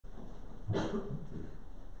Good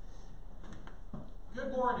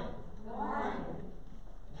morning. Good morning.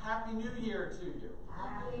 And Happy New Year to you.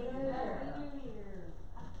 Happy New Year.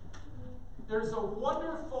 There's a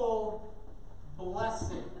wonderful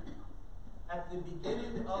blessing at the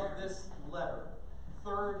beginning of this letter,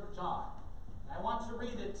 3rd John. I want to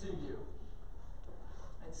read it to you.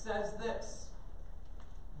 It says this: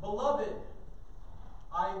 Beloved,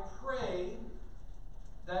 I pray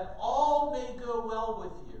that all may go well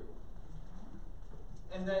with you,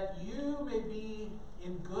 and that you may be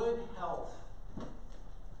in good health,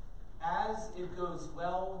 as it goes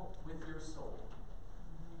well with your soul.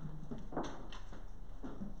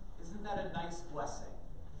 Isn't that a nice blessing?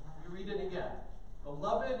 You read it again.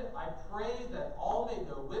 Beloved, I pray that all may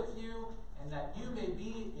go with you, and that you may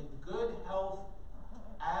be in good health,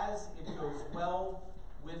 as it goes well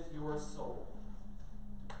with your soul.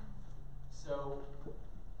 So,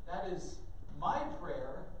 that is my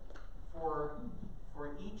prayer for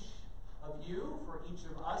each of you, for each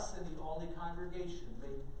of us in the Olney congregation.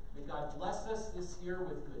 May God bless us this year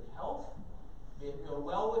with good health. May it go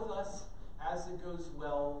well with us as it goes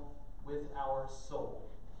well with our soul.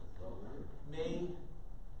 May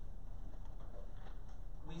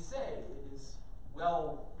we say, it is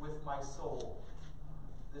well with my soul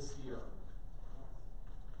this year.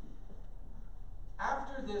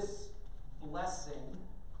 After this blessing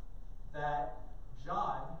that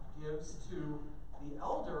John gives to the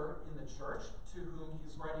elder in the church to whom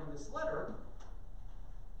he's writing this letter,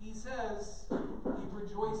 he says he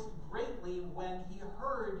rejoiced greatly when he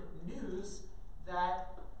heard news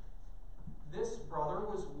that this brother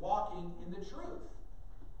was walking in the truth.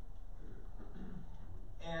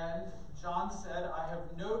 And John said, I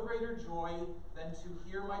have no greater joy than to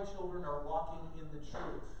hear my children are walking in the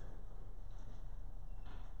truth.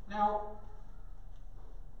 Now,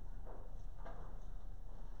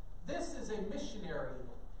 this is a missionary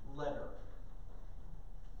letter.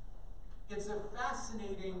 It's a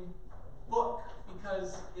fascinating book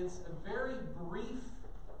because it's a very brief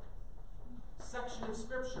section of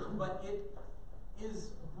Scripture, but it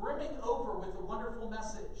is brimming over with a wonderful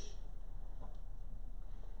message.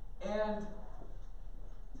 And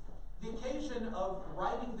the occasion of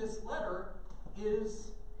writing this letter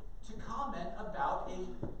is to comment about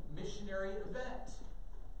a missionary event.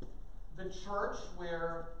 The church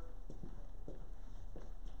where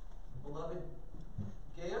beloved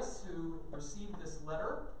Gaius, who received this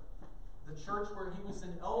letter, the church where he was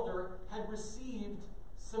an elder, had received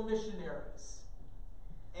some missionaries.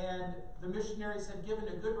 And the missionaries had given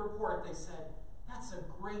a good report. They said, that's a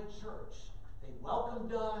great church. They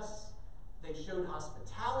welcomed us. They showed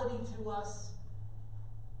hospitality to us.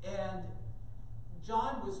 And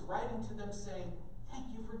John was writing to them saying, thank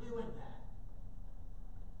you for doing that.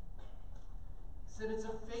 He said, it's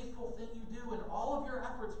a faithful thing you do in all of your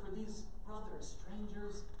efforts for these brothers,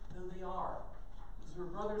 strangers though they are. These were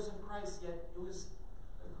brothers in Christ, yet it was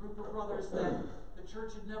a group of brothers that the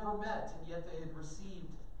church had never met, and yet they had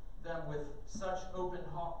received them with such open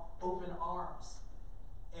arms.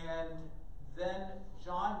 And then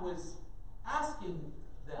John was asking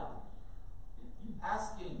the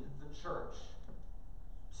church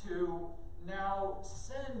to now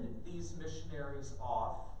send these missionaries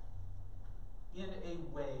off in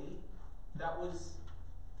a way that was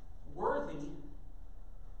worthy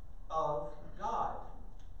of God.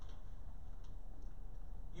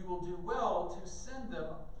 You will do well to send them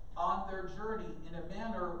on their journey in a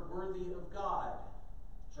manner worthy of God,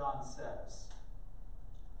 John says.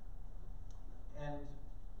 And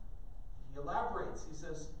he elaborates. He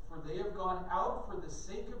says, for they have gone out for the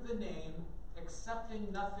sake of the name,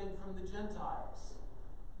 accepting nothing from the Gentiles.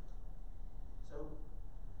 So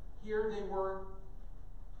here they were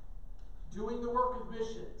doing the work of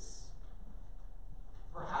missions,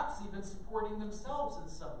 perhaps even supporting themselves in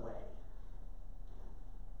some way.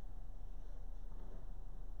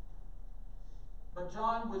 But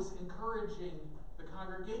John was encouraging the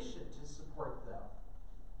congregation to support them.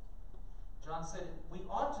 John said, we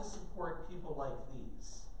ought to support people like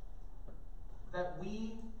these, that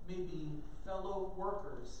we may be fellow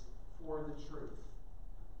workers for the truth.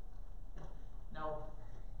 Now,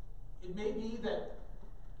 it may be that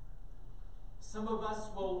some of us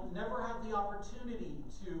will never have the opportunity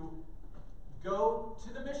to go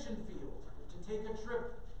to the mission field, to take a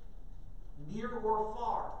trip near or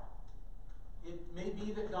far. It may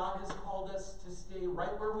be that God has called us to stay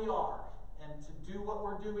right where we are and to do what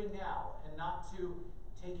we're doing now and not to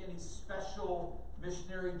take any special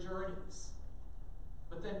missionary journeys.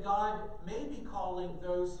 But then God may be calling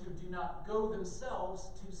those who do not go themselves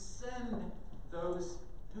to send those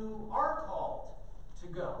who are called to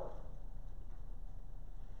go.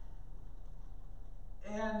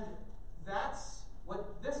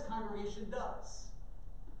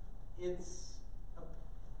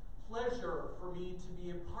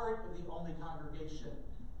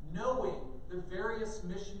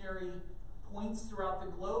 various missionary points throughout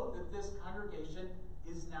the globe that this congregation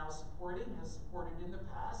is now supporting, has supported in the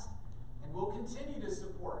past, and will continue to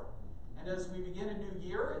support. And as we begin a new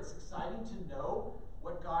year, it's exciting to know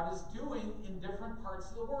what God is doing in different parts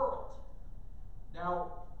of the world.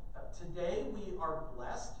 Now, today we are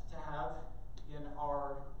blessed to have in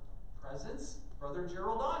our presence Brother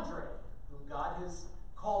Gerald Andre, whom God has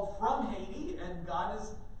called from Haiti, and God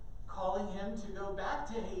is calling him to go back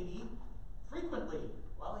to Haiti frequently.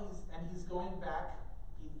 Well, he's going back.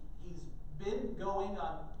 He's been going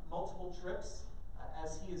on multiple trips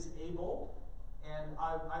as he is able, and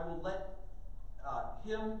I will let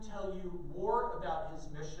him tell you more about his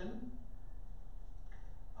mission.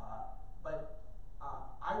 But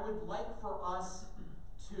I would like for us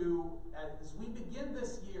to, as we begin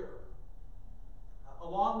this year,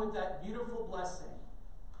 along with that beautiful blessing,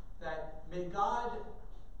 that may God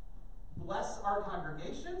bless our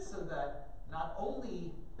congregation so that not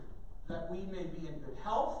only that we may be in good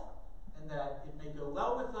health and that it may go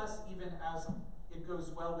well with us even as it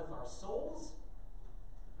goes well with our souls,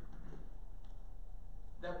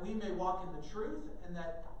 that we may walk in the truth, and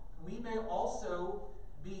that we may also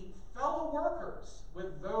be fellow workers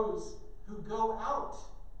with those who go out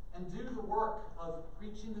and do the work of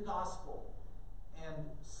preaching the gospel and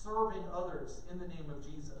serving others in the name of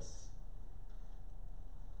Jesus.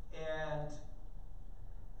 And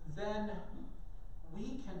then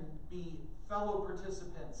we can be fellow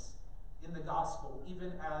participants in the gospel,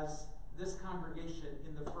 even as this congregation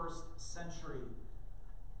in the first century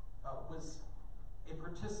was a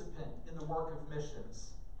participant in the work of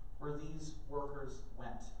missions where these workers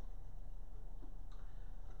went.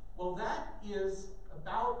 Well, that is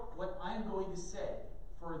about what I'm going to say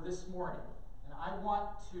for this morning. And I want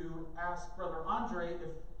to ask Brother Andre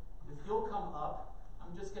if he'll come up.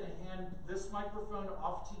 I'm just going to hand this microphone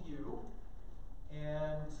off to you,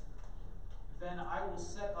 and then I will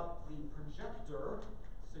set up the projector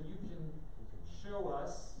so you can show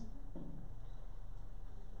us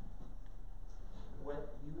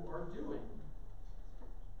what you are doing.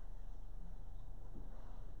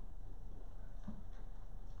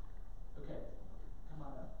 Okay, come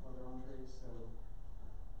on up, Brother Andre. So,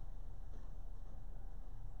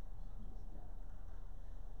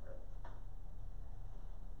 okay,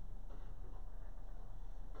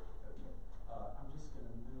 I'm just going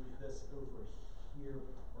to move this over here,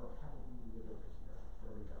 or how do we move it over here?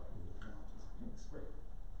 There we go. It's great.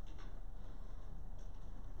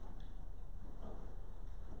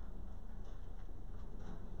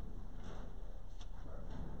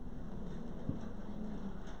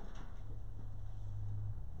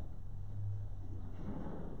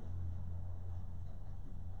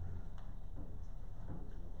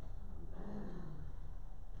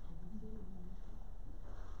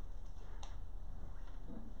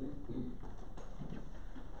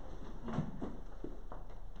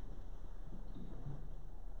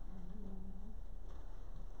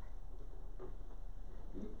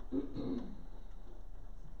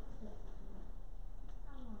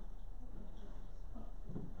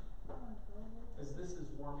 As this is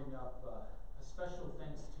warming up, a special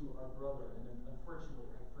thanks to our brother, and unfortunately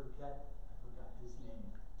I forgot his name.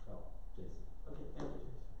 Oh, Jason. Okay, thank you.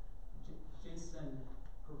 Jason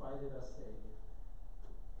provided us a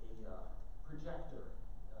projector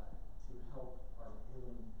to help our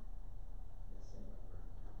healing. Yes, anyway.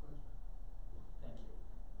 Thank you.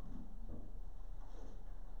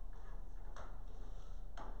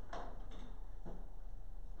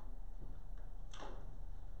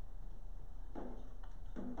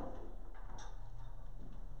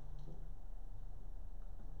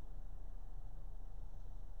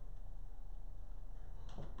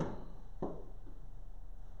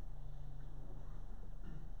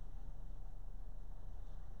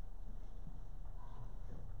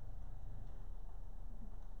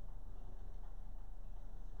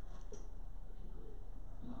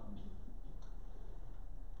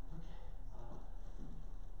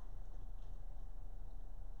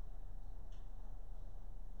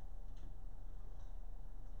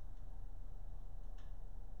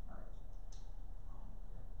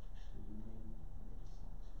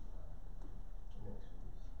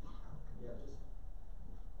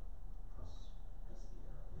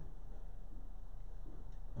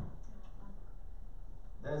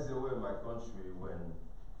 That's the way in my country, when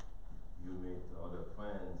you meet other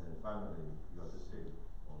friends and family, you have to say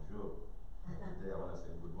bonjour. Today I want to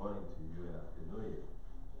say good morning to you and happy new year.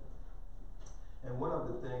 And one of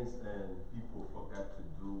the things people forget to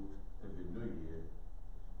do every new year,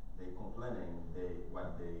 they complaining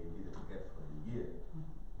what they didn't get for the year.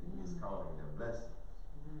 They miscounting their blessings.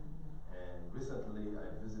 And recently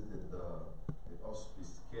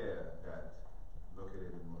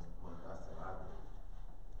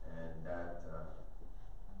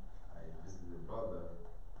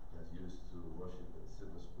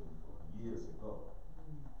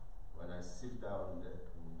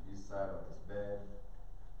side of his bed.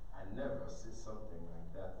 I never see something like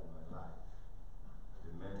that in my life.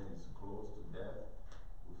 The man is close to death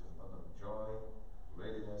with a lot of joy,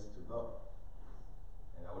 readiness to go.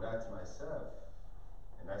 And I would ask myself,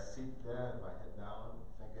 and I sit there, my head down,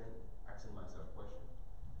 thinking, asking myself questions.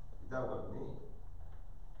 Is that what me?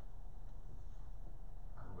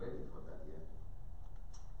 I'm ready for that yet.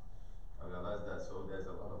 I realized that so there's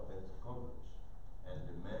a lot of things to accomplish. And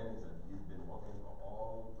the man he's been working for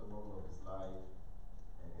all the long of his life,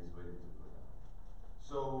 and he's ready to go down.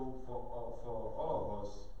 So for all of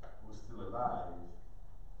us who's still alive,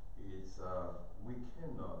 it's we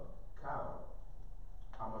cannot count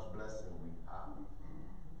how much blessing we have.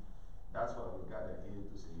 That's why we gather here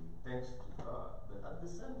to say thanks to God. But at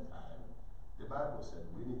the same time, the Bible said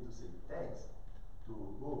we need to say thanks to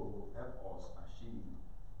whom help us achieve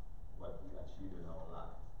what we achieve in our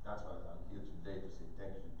life. That's why I'm here today to say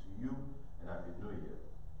thank you to you and Happy New Year.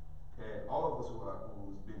 And all of us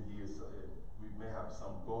who's been here, so, we may have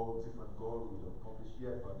some goals, different goals we don't accomplish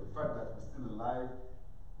yet, but the fact that we're still alive,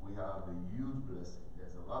 we have a huge blessing.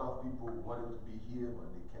 There's a lot of people who wanted to be here, but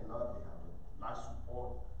they cannot. They have a large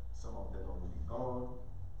support. Some of them are already gone.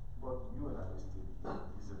 But you and I are still here.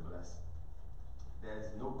 It's a blessing. There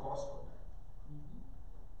is no cost for that.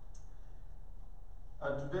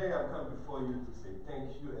 And today I'm coming before you to say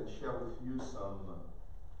thank you and share with you some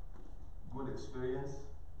good experience.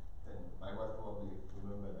 And my wife probably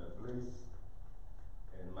remember that place.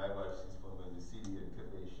 And my wife, she's from the city in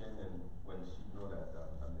Cape Haitian, and when she know that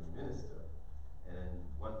I'm a minister, and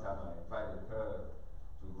one time I invited her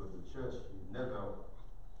to go to church, she never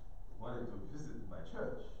wanted to visit my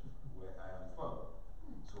church where I am from.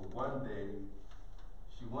 So one day,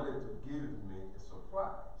 she wanted to give me a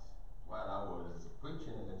surprise while I was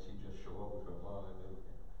preaching, and then she just showed up with her mom and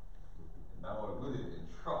everything. And I was really in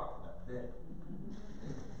shock that day.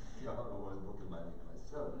 I was booking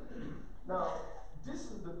myself. Now,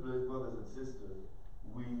 this is the place, brothers and sisters,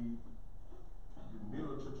 the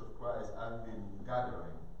Middle Church of Christ, have been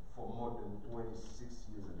gathering for more than 26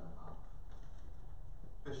 years and a half,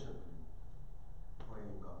 patiently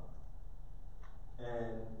praying God.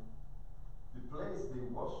 And the place they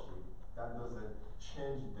worship, that doesn't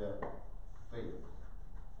change their faith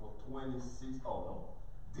for 26, oh no,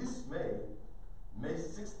 this May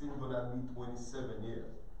 16 gonna be 27 years,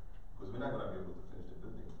 because we're not gonna be able to finish the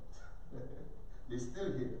building. They're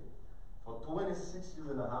still here for 26 years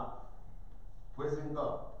and a half, praising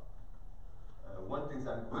God. One thing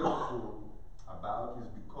I'm grateful about is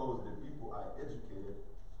because the people I educated,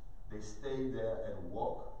 they stay there and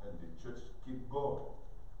walk, and the church keep going.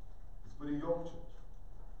 It's a pretty young church.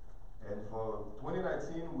 And for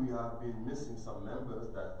 2019, we have been missing some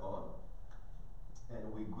members that gone.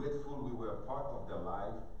 And we're grateful we were a part of their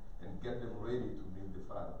life and get them ready to meet the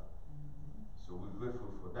Father. So we're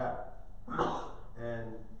grateful for that.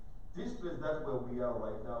 And this place, that's where we are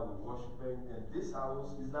right now, we're worshiping, and this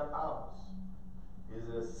house is not ours. It's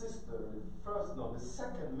a sister, the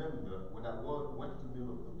second member, when I went to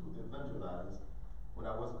evangelize, when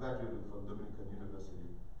I was graduating from Dominican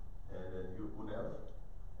University and UNEV,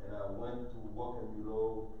 and I went to walk in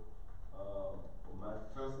below for my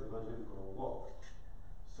first evangelical walk.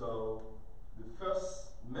 So the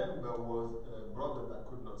first member was a brother that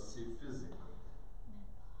could not see physically.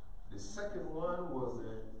 The second one was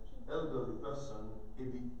an elderly person,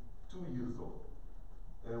 82 years old.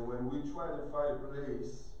 And when we tried to find a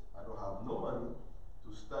place, I don't have no money to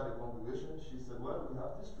start a congregation. She said, well, we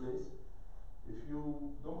have this place. If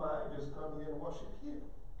you don't mind, just come here and worship here.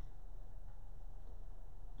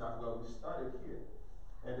 That's why we started here.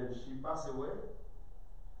 And then she passed away.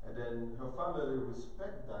 And then her family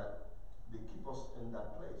respect that. They keep us in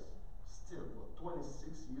that place still for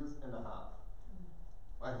 26 years and a half.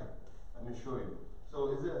 Right here. Let me show you.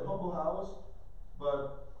 So it's a humble house,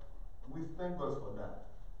 but we thank God for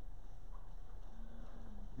that.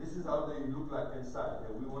 This is how they look like inside.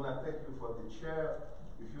 And we want to thank you for the chair.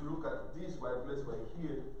 If you look at this white place right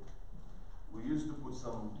here, we used to put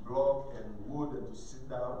some block and wood and to sit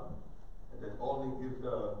down, and then only give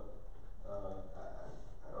the,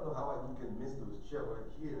 I don't know how you can miss those chairs right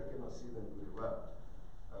here. I cannot see them really well.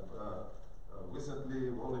 Recently,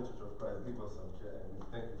 Olney Church of Christ gave us some chairs, and we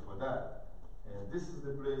thank you for that. And this is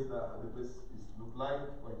the place that the place is look like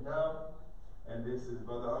right now. And this is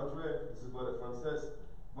Brother Andre. This is Brother Francis.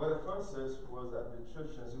 Brother Francis was at the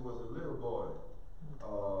church since he was a little boy.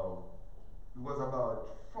 He was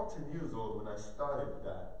about 14 years old when I started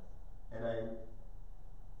that. And I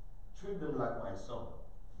treated him like my son.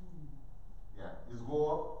 Yeah, he's grow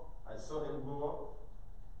up. I saw him grow up.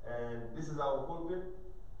 And this is our pulpit.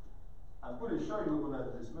 I'm pretty sure you're gonna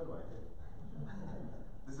have this man right here.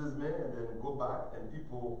 This is me, and then go back, and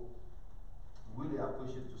people really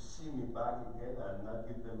appreciate to see me back again and not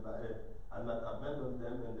give them back, and not abandon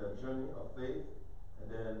them in their journey of faith. And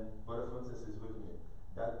then Brother Francis is with me.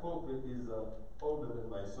 That pulpit is older than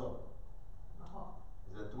my son.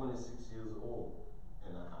 He's at 26 years old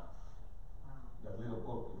and a half. That little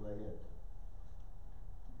pulpit right here.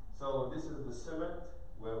 So this is the cement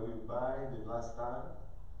where we buy the last time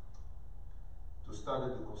to start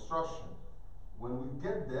the construction. When we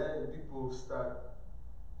get there and people start,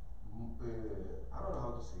 I don't know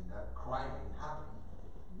how to say that, crying, happy.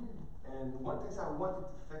 And one thing I wanted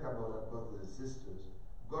to think about that, brothers and sisters,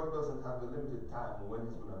 God doesn't have a limited time when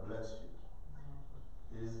He's going to bless you.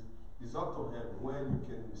 It's up to Him when you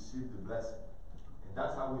can receive the blessing. And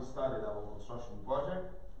that's how we started our construction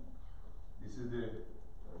project. This is the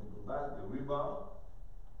rebound.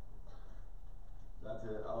 That's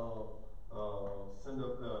our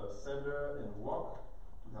center and walk.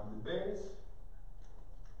 We have the base.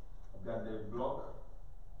 I've got the block.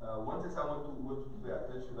 One thing I want to pay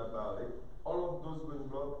attention about it, all of those green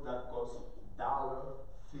blocks that cost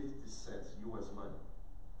 $1.50 US money.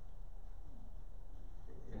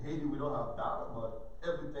 In Haiti we don't have dollar, but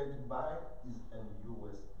everything to buy is in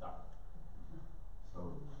US dollar. So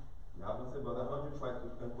we have to say about 100, try to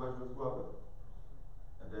encourage this brother.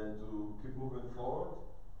 And then to keep moving forward.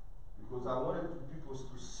 Because I wanted people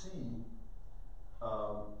to see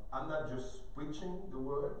I'm not just preaching the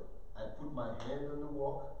word, I put my hand on the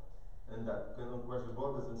walk, and that can encourage the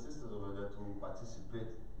brothers and sisters over there to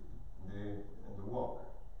participate in the walk.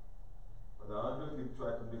 For the 100, we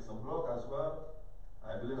tried to make some block as well.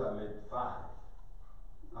 I believe I made 5.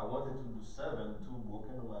 I wanted to do 7, 2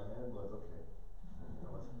 broken on my hand, but okay.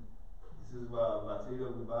 This is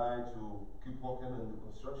material we buy to keep working in the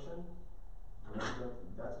construction.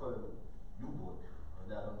 That's called a U-boat.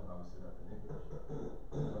 I don't know how to say that in English.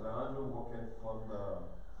 But 100 working from the,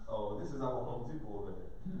 this is our Home Depot over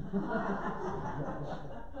there.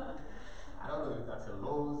 I don't know if that's a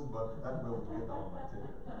Lowe's, but that's where we get our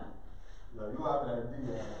material. You have an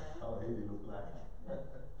idea how Haiti looks like.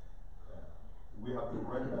 We have to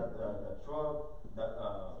rent that truck, that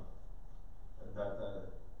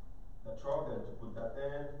truck, and to put that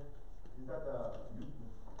in. Is that a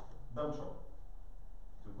dump truck?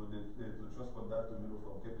 To transport that to Milo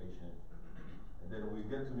from Cape Haitian. And then we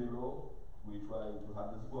get to Milo, we try to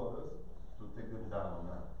have these brothers to take them down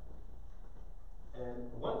now. And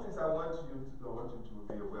one thing I want you to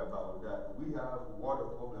be aware about that we have water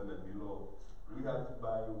problem in Milo. We have to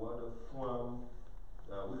buy water from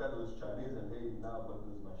we got those Chinese and Haiti now, but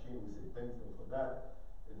those machines, we say thank them for that.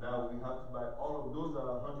 And now we have to buy all of those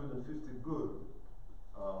are 150 good.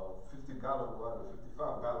 50-gallon water,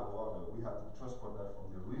 55-gallon water. We have to transport that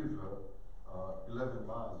from the river 11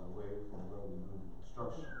 miles away from where we do the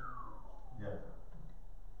construction. Yeah.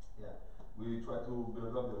 We try to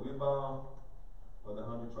build up the rebound, but the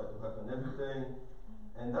 100 try to help in everything.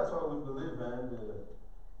 And that's why we believe in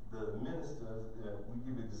the ministers, we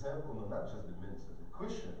give example, no, not just the ministers, the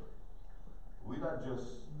Christian. We're not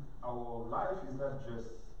just, our life is not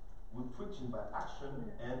just, we're preaching by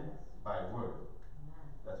action and by word.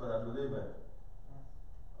 That's what I believe in.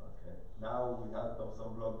 Okay. Now we have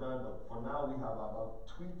some block done, but for now we have about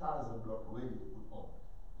 3,000 blocks ready to put on.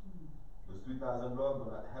 Those 3,000 blocks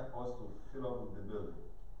will help us to fill up with the building.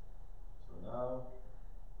 So now,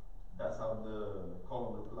 that's how the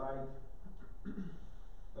column look like.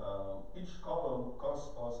 Each column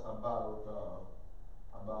costs us about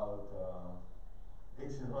 $1,800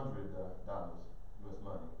 US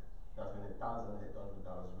money. That's been $1,800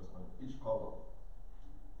 US money. Each column.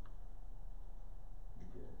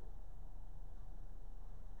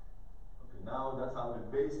 Now that's how the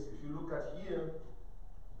base, if you look at here,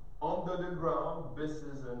 under the ground,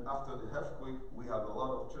 bases, and after the earthquake, we have a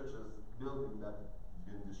lot of churches building that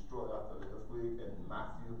been destroyed after the earthquake and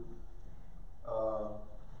Matthew.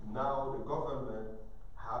 Now the government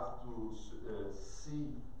have to see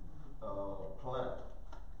plan.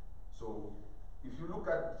 So if you look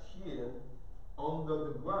at here, under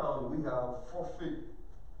the ground, we have 4 feet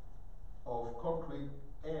of concrete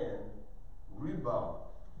and rebar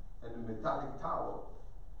and a metallic tower.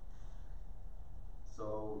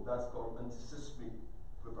 So that's called anti-seismic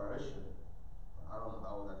preparation. I don't know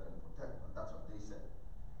how that can protect, but that's what they said.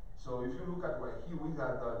 So if you look at right here, we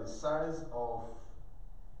got the size of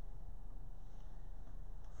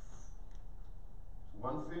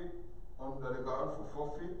 1 feet under the ground for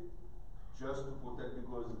 4 feet, just to protect,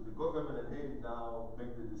 because the government in Haiti now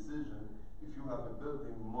make the decision, if you have a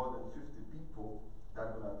building more than 50 people,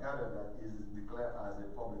 that will gather that is declared as a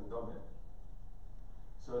public domain.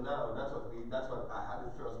 So now that's what I had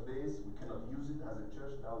the first base. We cannot use it as a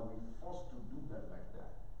church. Now we're forced to do that like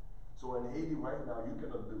that. So in Haiti right now, you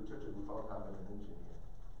cannot build churches without having an engineer.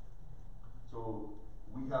 So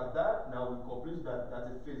we have that. Now we complete that. That's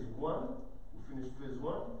a phase 1. We finished phase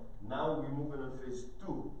 1. Now we're moving on phase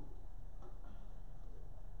 2.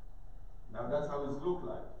 Now that's how it looks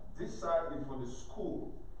like. This side is for the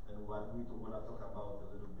school, and what we're going to talk about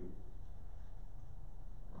a little bit.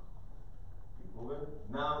 Keep moving.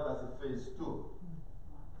 Now that's a phase 2.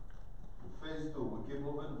 Phase 2, we keep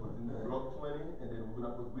moving, put in the block 20, and then we're going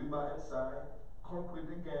to put rebar inside, concrete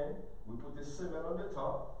again, we put the cement on the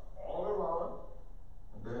top, all around,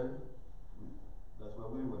 and then that's where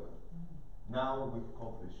we were. Now we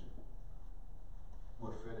accomplish it. We're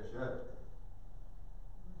finished everything.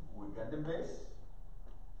 We got the base,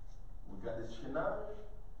 we got the chenage,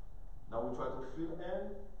 now we try to fill in.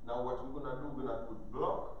 Now what we're going to do, we're going to put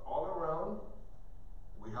block all around.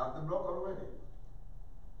 We have the block already.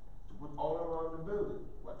 Put all around the building.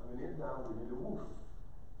 What we need now, we need a roof,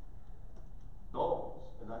 doors,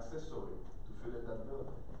 and accessory to fill in that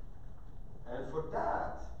building. And for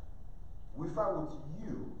that, we found with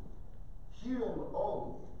you, here in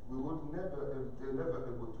Olney, they're never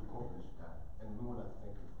able to accomplish that. And we want to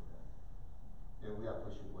thank you for that. And we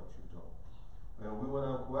appreciate what you've done. And we want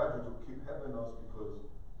to encourage you to keep helping us because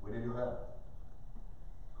we need your help.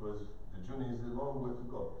 Because the journey is a long way to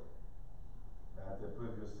go. At the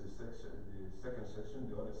previous section, the second section,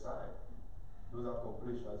 the other side, those are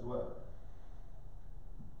completion as well.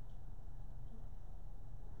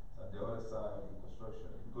 At the other side of the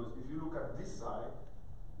construction. Because if you look at this side,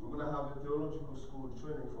 we're going to have a theological school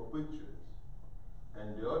training for preachers.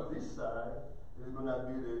 And this side is going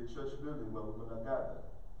to be the church building where we're going to gather.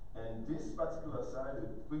 And this particular side, the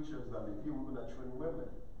preachers that live here, we're going to train women.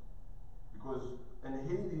 Because in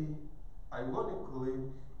Haiti, ironically,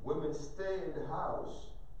 women stay in the house,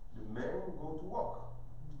 the men go to work.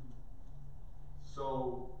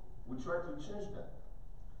 So we try to change that.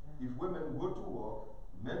 If women go to work,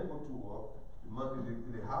 men go to work,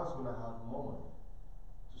 the house is going to have more money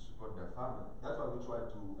to support their family. That's why we try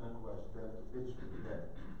to encourage them to educate them.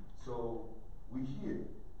 So we here.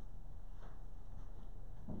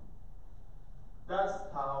 That's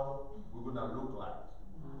how we're going to look like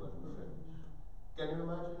when we finish. Can you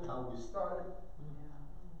imagine how we started?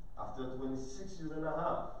 After 26 years and a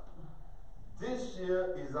half. This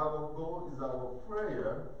year is our goal, is our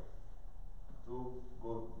prayer to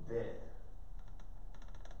go there.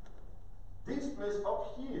 This place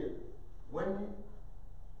up here, when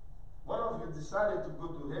one of you decided to go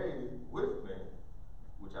to Haiti with me,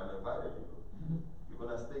 which I'm invited you, you're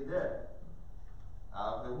going to stay there.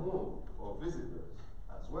 I have the room for visitors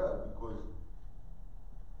as well because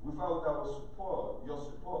without our support, your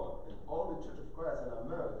support, and all the Church of Christ in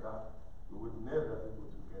America, we would never be able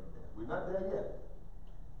to get there. We're not there yet.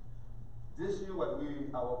 This year,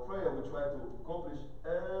 our prayer, we try to accomplish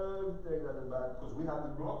everything at the back because we have the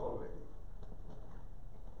block already.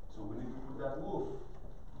 So we need to put that roof,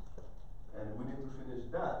 and we need to finish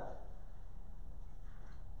that.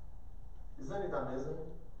 Isn't it amazing?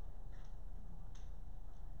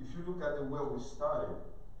 If you look at where we started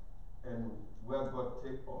and where God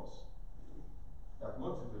takes us, that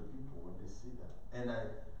motivates people when they see that. And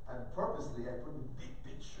I purposely I put a big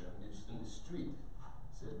picture in the street.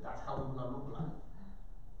 Said that's how we're gonna look like.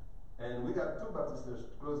 And we got 2 Baptist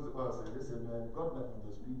churches close to us, and they said, man, God met with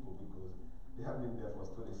those people because they have been there for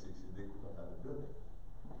 26 years. They could not have a building.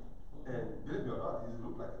 And believe me or not, it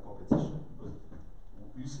looked like a competition. Because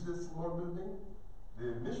you see this small building?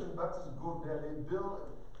 The Mission Baptists go there, they build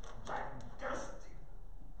a gigantic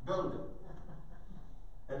building.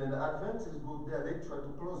 And then the Adventists go there, they try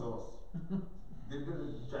to close us. They build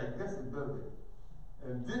a gigantic building.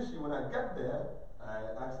 And this year, when I got there,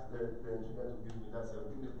 I asked the engineer to give me that, said,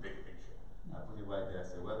 give me a big picture. I put it right there. I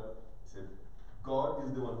said, well, he said, God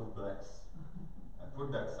is the one who bless. I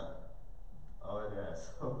put that sign. Oh, yeah.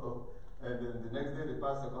 So, and then the next day, the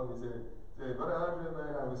pastor called me and said, Brother Andre,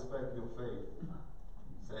 man, I respect your faith.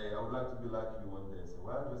 Say, I would like to be like you one day. I said,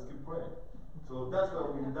 well, just keep praying. So that's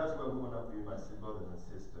where we want to be, my brothers and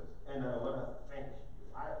sisters. And I want to thank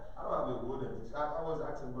you. I don't have a word in this. I was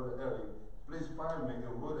asking Brother Erik, please find me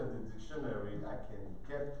a word in the dictionary I can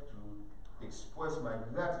get to express my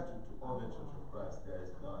gratitude to all the Church of Christ. There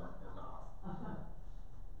is none enough.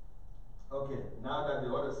 Okay, now that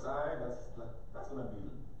the other side, that's going to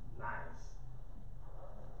be nice.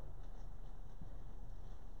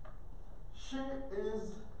 She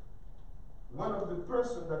is one of the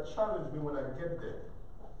person that challenged me when I get there.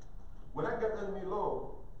 When I got in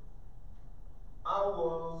Milo, I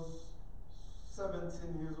was 17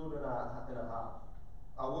 17 years old and a half.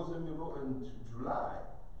 I was in July.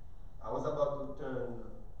 I was about to turn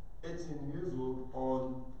 18 years old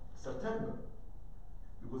on September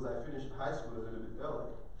because I finished high school a little bit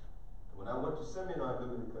early. When I went to seminar in the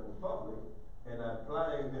Dominican Republic, and I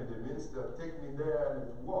applied, and the minister take me there and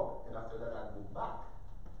to work, and after that I go back.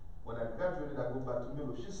 When I graduated, I go back to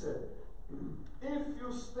Milo. She said, if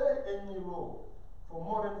you stay in Milo for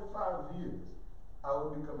more than 5 years, I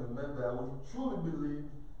will become a member. I will truly believe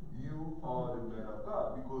you are the man of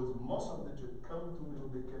God, because most of the church come to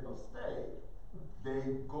Milo, they cannot stay.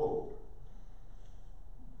 They go.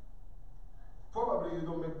 Probably you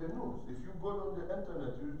don't make the news. If you go on the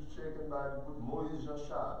internet, you check and put Moïse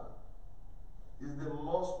Jean-Charles. Is the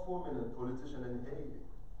most prominent politician in Haiti.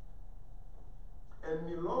 And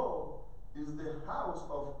Milo is the house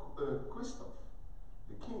of Christophe,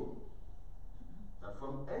 the king,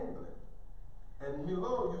 from England. And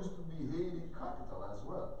Milo used to be Haiti capital as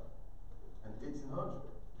well, in 1800.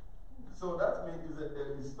 So that means it's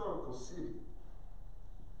a historical city.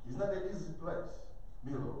 It's not an easy place,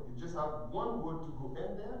 Milo. You just have one word to go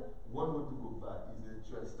in there, one word to go back. It's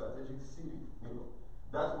a strategic city, Milo.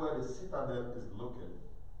 That's where the citadel is located,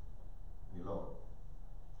 Milo.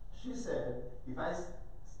 She said, if I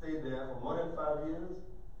stay there for more than 5 years,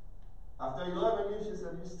 after 11 years, she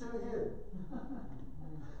said, you're still here.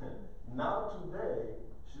 Now today,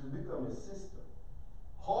 she's become a sister.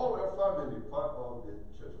 Whole her family part of the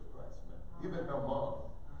Church of Christ, man. Even her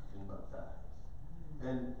mom is baptized.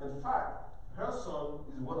 And in fact, her son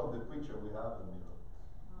is one of the preachers we have in Milo.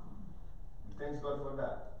 We thank God for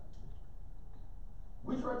that.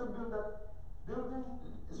 We try to build that building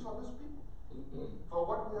is for those people. For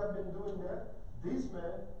what we have been doing there, this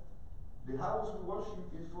man, the house we worship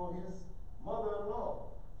is for his mother-in-law.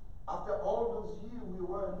 After all those years we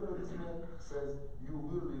were in Milo, this man says, you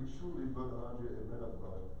really, truly, Brother Andre, a man of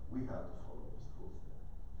God, we have to follow his footsteps.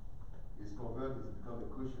 He's converted, he's become a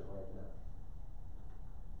Christian right now.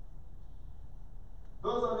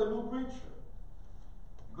 Those are the new preachers.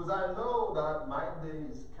 Because I know that my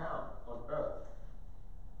days count on earth.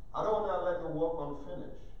 I don't want to let the work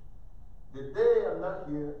unfinished. The day I'm not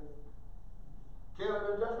here,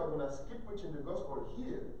 Caleb and Joshua are going to keep preaching the gospel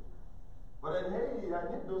here. But in Haiti,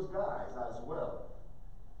 I need those guys as well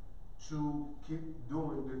to keep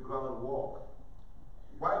doing the groundwork.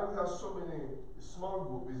 Why we have so many small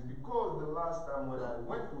groups is because the last time when I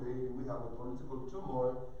went to Haiti, we have a political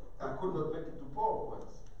turmoil. I could not make it to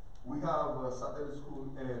Port-au-Prince. We have a satellite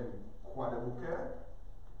school in Croix-des-Bouquets.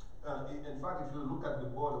 In fact, if you look at the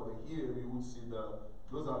board over here, you will see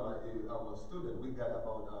those are our students. We got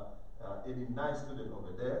about 89 students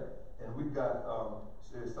over there. And we got a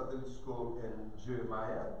satellite school in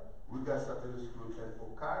Jeremiah. We got satellite school in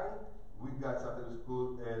Okai. We got satellite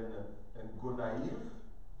school in Gonaïve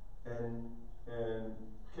and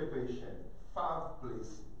Cape-Haïtien. 5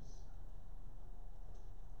 places.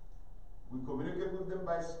 We communicate with them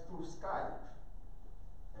through Skype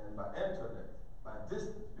and by internet, by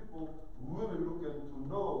distance. People really looking to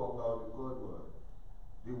know about the God word.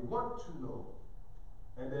 They want to know.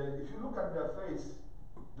 And then if you look at their face,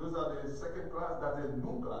 those are the second class, that's a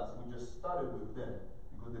new class. We just started with them.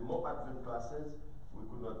 Because the more advanced classes, we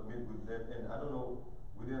could not meet with them. And I don't know,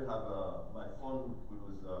 we didn't have my phone, it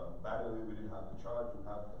was battery, we didn't have the charge, we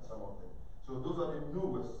have some of them. So those are the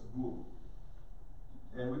newest group.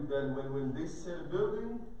 And then when they sell the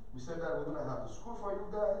building, we said that we're going to have the school for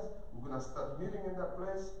you guys. We're going to start meeting in that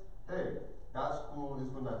place. Hey, that school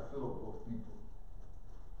is going to fill up with people.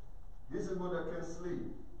 This is where they can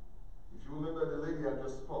sleep. If you remember the lady I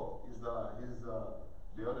just spoke, is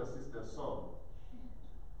the other sister's son.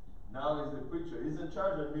 Now he's the preacher. He's in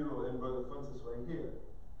charge of Milo and Brother Francis right here.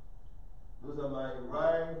 Those are my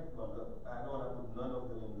right, well, I don't want to put none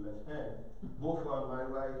of them in the left hand. Both are my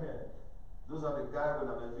right hand. Those are the guys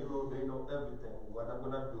when I'm in Milo, they know everything. What I'm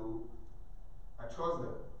going to do, I trust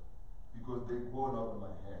them because they're grown up in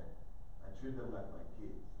my hand. I treat them like my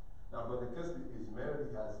kids. Now, Brother Kesley is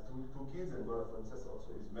married. He has two kids, and Brother Francis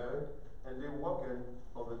also is married. And they're working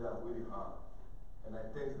over there really hard. And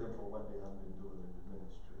I thank them for what they have been doing in the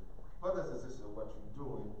ministry. Brothers and sisters, what you're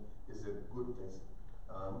doing is a good thing.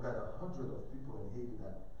 We got 100 of people in Haiti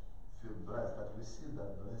that feel blessed, that receive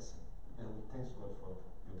that blessing. And we thank God for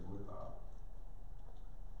your good heart.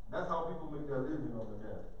 That's how people make their living over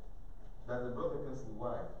there. That's the Brother Kesley's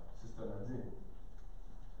wife, Sister Nadine.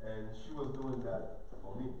 And she was doing that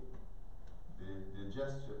for me. The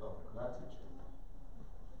gesture of gratitude.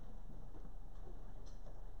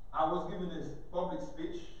 I was giving this public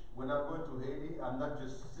speech when I'm going to Haiti. I'm not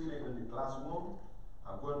just sitting in the classroom.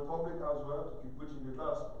 I'm going public as well to keep preaching the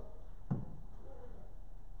gospel.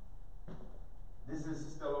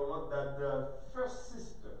 that the first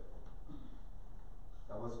sister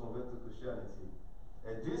that was converted to Christianity,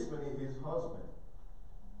 additionally his husband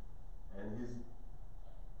and his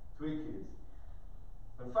 3 kids.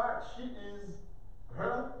 In fact, she is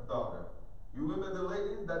her daughter. You remember the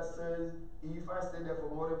lady that says, if I stay there for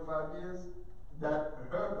more than 5 years, that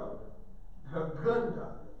her daughter, her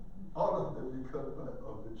granddaughter, all of them become part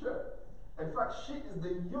of the church. In fact, she is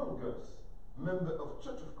the youngest member of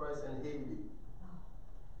Church of Christ in Haiti.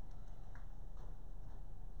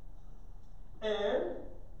 And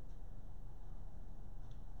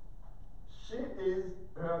she is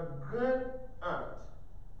her grand aunt.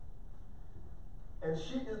 And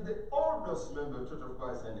she is the oldest member of Church of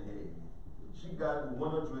Christ in Haiti. She got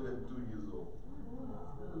 102 years old.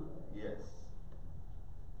 Yes.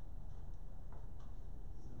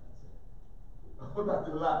 What about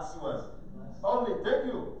the last one? Olney, thank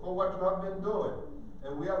you for what you have been doing.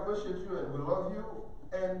 And we appreciate you and we love you.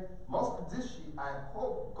 And most this year, I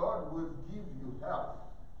hope God will give you health,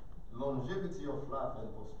 longevity of life,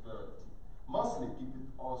 and prosperity. Mostly keep it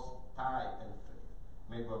all tight and faith.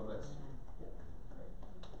 May God bless you.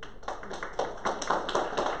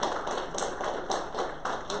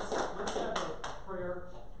 Let's have a prayer.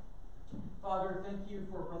 Father, thank you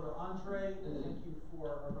for Brother Andre, and thank you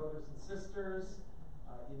for our brothers and sisters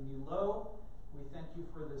in Milo. We thank you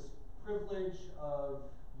for this privilege of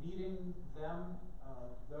meeting them.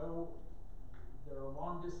 Though they're a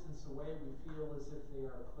long distance away, we feel as if they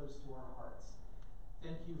are close to our hearts.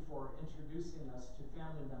 Thank you for introducing us to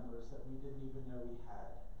family members that we didn't even know we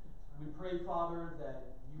had. We pray, Father,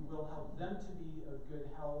 that you will help them to be of good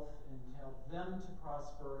health and help them to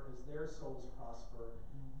prosper as their souls prosper,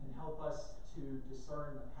 and help us to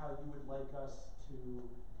discern how you would like us to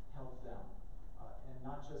help them. And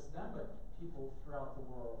not just them, but people throughout the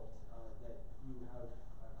world that you have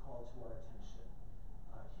called to our attention.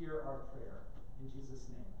 Hear our prayer. In Jesus'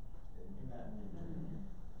 name, amen.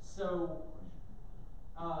 So,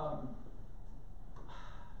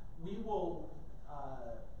 we will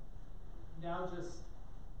now just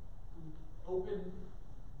open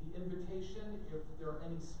the invitation. If there are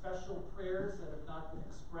any special prayers that have not been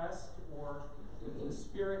expressed, or if the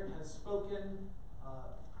Spirit has spoken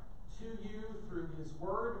to you through His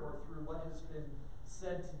Word or through what has been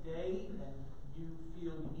said today, and you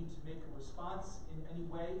feel you need to make a response in any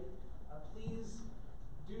way, please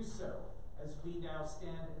do so as we now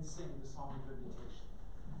stand and sing the song of invitation.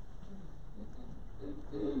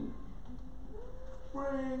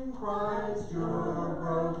 Bring Christ your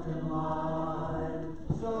broken life,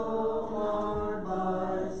 so